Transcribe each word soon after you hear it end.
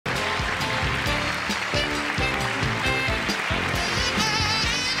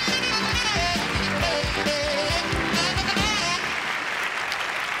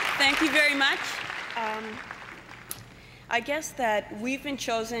I guess that we've been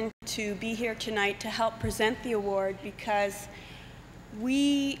chosen to be here tonight to help present the award because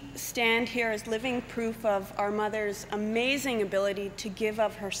we stand here as living proof of our mother's amazing ability to give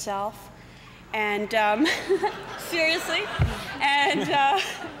of herself. And seriously, and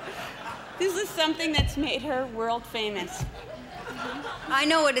this is something that's made her world famous. I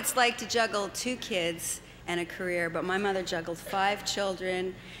know what it's like to juggle 2 kids and a career, but my mother juggled 5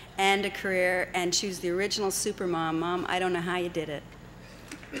 children and a career, and she was the original supermom. Mom, I don't know how you did it.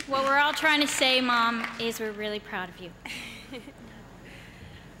 What we're all trying to say, Mom, is we're really proud of you.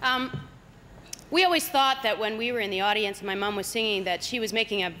 We always thought that when we were in the audience and my mom was singing that she was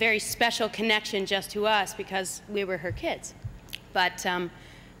making a very special connection just to us because we were her kids. But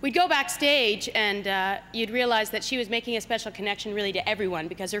we'd go backstage and you'd realize that she was making a special connection really to everyone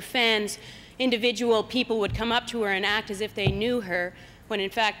because her fans, individual people would come up to her and act as if they knew her when in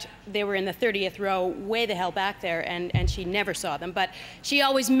fact they were in the 30th row way the hell back there and she never saw them. But she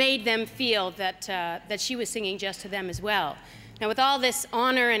always made them feel that, that she was singing just to them as well. Now with all this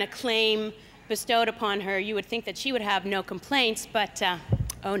honor and acclaim bestowed upon her, you would think that she would have no complaints, but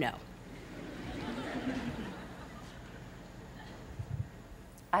oh no.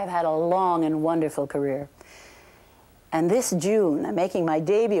 I've had a long and wonderful career. And this June, I'm making my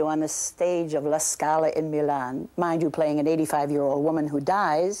debut on the stage of La Scala in Milan, mind you, playing an 85-year-old woman who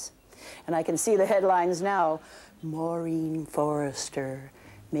dies. And I can see the headlines now. Maureen Forrester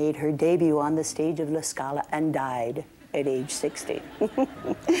made her debut on the stage of La Scala and died at age 60.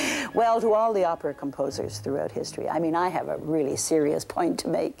 Well, to all the opera composers throughout history, I mean, I have a really serious point to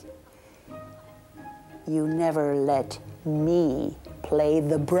make. You never let me play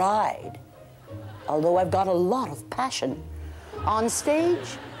the bride. Although I've got a lot of passion. On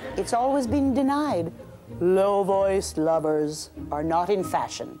stage, it's always been denied. Low-voiced lovers are not in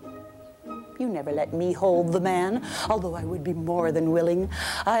fashion. You never let me hold the man, although I would be more than willing.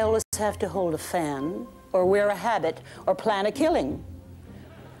 I always have to hold a fan, or wear a habit, or plan a killing.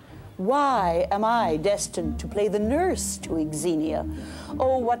 Why am I destined to play the nurse to Xenia?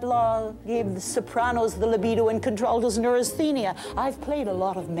 Oh, what law gave the sopranos the libido and contraltos neurasthenia? I've played a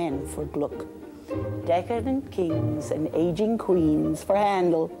lot of men for Gluck. Decadent kings and aging queens for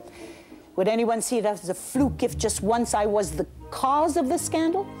Handel. Would anyone see it as a fluke if just once I was the cause of the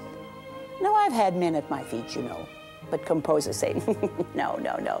scandal? No, I've had men at my feet, you know. But composers say, no,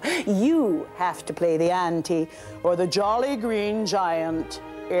 no, no. You have to play the auntie or the jolly green giant,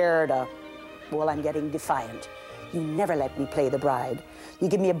 Erda. Well, I'm getting defiant. You never let me play the bride. You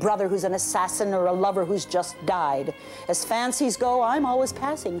give me a brother who's an assassin or a lover who's just died. As fancies go, I'm always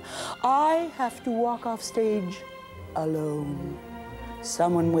passing. I have to walk off stage alone.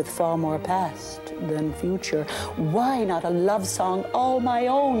 Someone with far more past than future. Why not a love song all my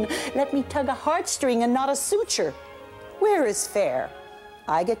own? Let me tug a heartstring and not a suture. Where is fair?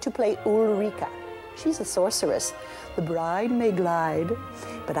 I get to play Ulrika. She's a sorceress. The bride may glide,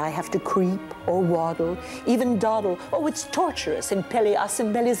 but I have to creep or waddle, even dawdle. Oh, it's torturous in Pelléas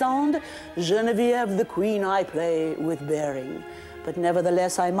and Melisande. Geneviève the queen I play with bearing, but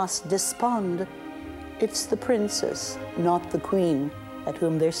nevertheless I must despond. It's the princess, not the queen, at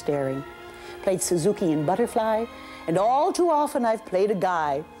whom they're staring. Played Suzuki in Butterfly, and all too often I've played a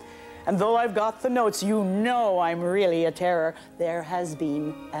guy. And though I've got the notes, you know I'm really a terror. There has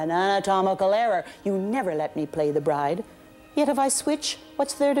been an anatomical error. You never let me play the bride. Yet if I switch,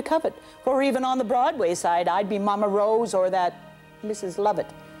 what's there to covet? For even on the Broadway side, I'd be Mama Rose or that Mrs. Lovett.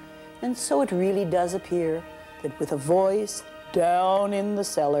 And so it really does appear that with a voice down in the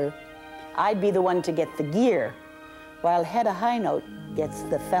cellar, I'd be the one to get the gear, while Hedda High Note gets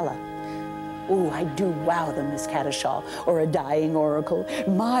the fella. Ooh, I do wow them, Miss Cadishaw, or a dying oracle.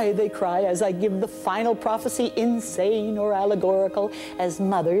 My, they cry as I give the final prophecy, insane or allegorical, as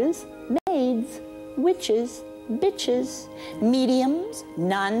mothers, maids, witches, bitches, mediums,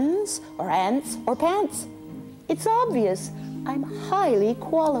 nuns, or aunts, or pants. It's obvious I'm highly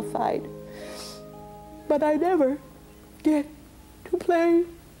qualified. But I never get to play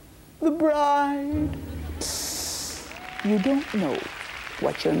the bride. You don't know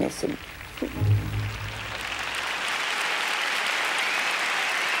what you're missing.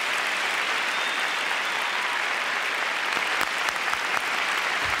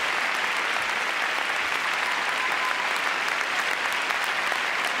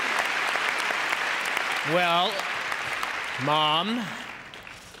 Well, Mom,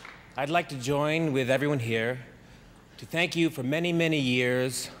 I'd like to join with everyone here to thank you for many, many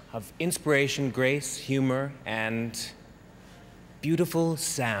years of inspiration, grace, humor, and beautiful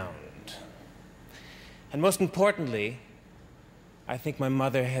sound. And most importantly, I think my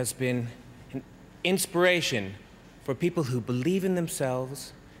mother has been an inspiration for people who believe in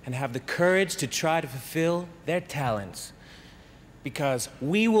themselves and have the courage to try to fulfill their talents. Because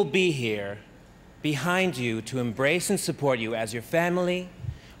we will be here behind you to embrace and support you as your family,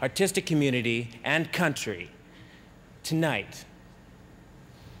 artistic community, and country. Tonight,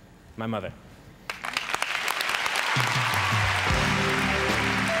 my mother.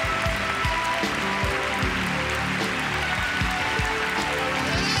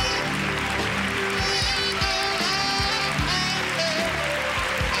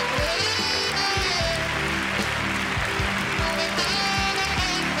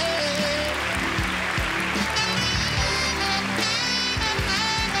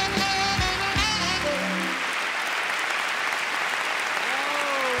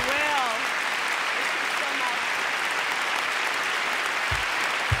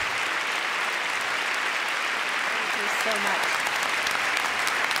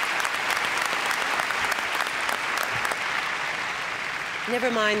 Never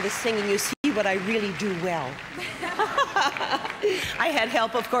mind the singing, you see what I really do well. I had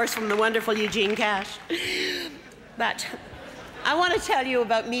help, of course, from the wonderful Eugene Cash. But I want to tell you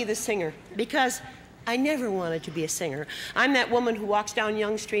about me, the singer, because I never wanted to be a singer. I'm that woman who walks down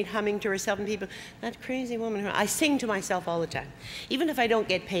Yonge Street humming to herself, and people, that crazy woman. I sing to myself all the time. Even if I don't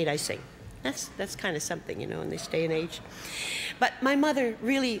get paid, I sing. That's kind of something, you know, in this day and age. But my mother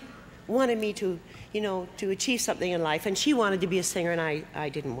really wanted me to, you know, to achieve something in life, and she wanted to be a singer, and I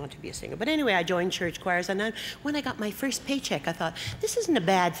didn't want to be a singer. But anyway, I joined church choirs, and when I got my first paycheck, I thought, this isn't a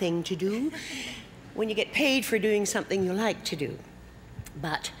bad thing to do when you get paid for doing something you like to do.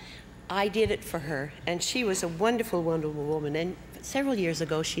 But I did it for her, and she was a wonderful, wonderful woman, and several years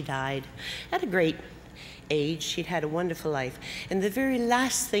ago she died at a great age. She'd had a wonderful life, and the very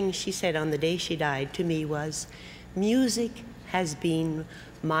last thing she said on the day she died to me was, music has been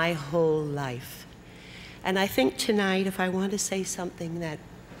my whole life. And I think tonight, if I want to say something that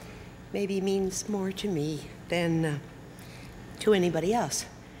maybe means more to me than to anybody else,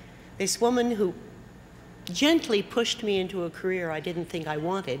 this woman who gently pushed me into a career I didn't think I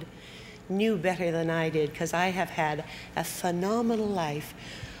wanted knew better than I did, because I have had a phenomenal life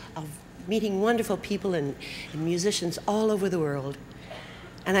of meeting wonderful people and musicians all over the world.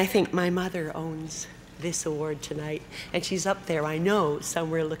 And I think my mother owns this award tonight, and she's up there, I know,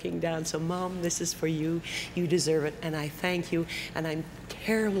 somewhere looking down. So Mom, this is for you. You deserve it, and I thank you, and I'm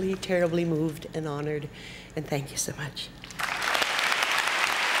terribly, terribly moved and honored, and thank you so much.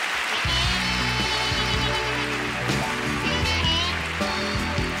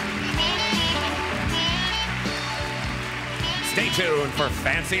 Stay tuned for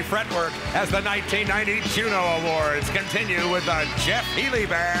fancy fretwork as the 1990 JUNO Awards continue with the Jeff Healey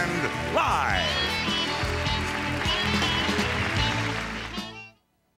Band live.